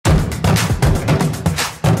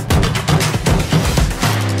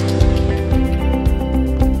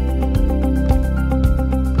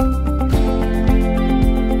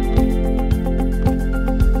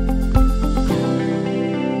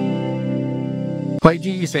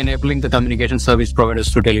5G is enabling the communication service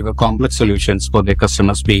providers to deliver complex solutions for their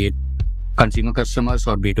customers, be it consumer customers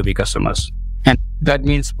or B2B customers. And that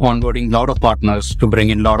means onboarding a lot of partners to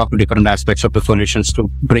bring in a lot of different aspects of the solutions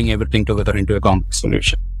to bring everything together into a complex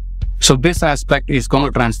solution. So this aspect is going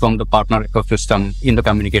to transform the partner ecosystem in the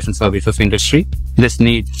communication services industry. This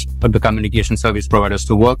needs the communication service providers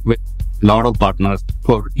to work with a lot of partners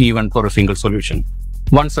for a single solution.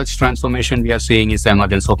 One such transformation we are seeing is the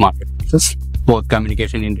emergence of marketplaces. Both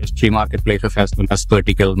communication industry marketplaces as well as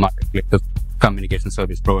vertical marketplaces, communication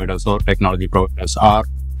service providers or technology providers are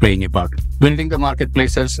playing a part. Building the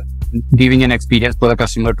marketplaces, giving an experience for the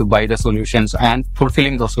customer to buy the solutions and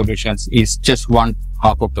fulfilling those solutions is just one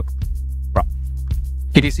half of the problem.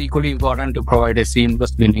 It is equally important to provide a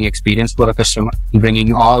seamless billing experience for the customer,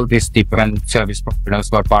 bringing all these different service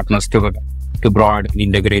providers or partners together to provide an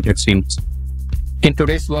integrated seamless. In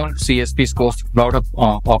today's world, CSPs cost a lot of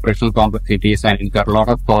operational complexities and incur a lot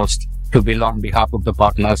of cost to bill on behalf of the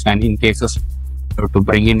partners, and in cases to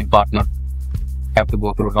bring in a partner, have to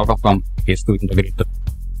go through a lot of complexities to integrate them.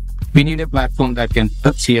 We need a platform that can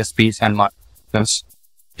help CSPs and marketers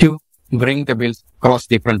to bring the bills across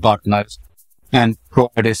different partners and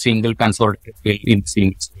provide a single consolidated bill in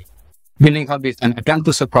seamless way. Billing Hub is an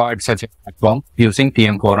attempt to provide such a platform using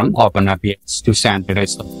TM Forum Open APIs to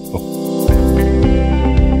standardize the platform.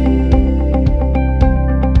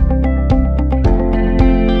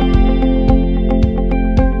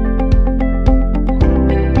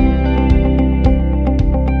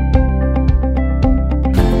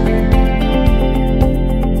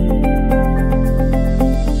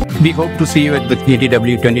 We hope to see you at the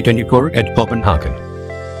GTW 2024 at Copenhagen.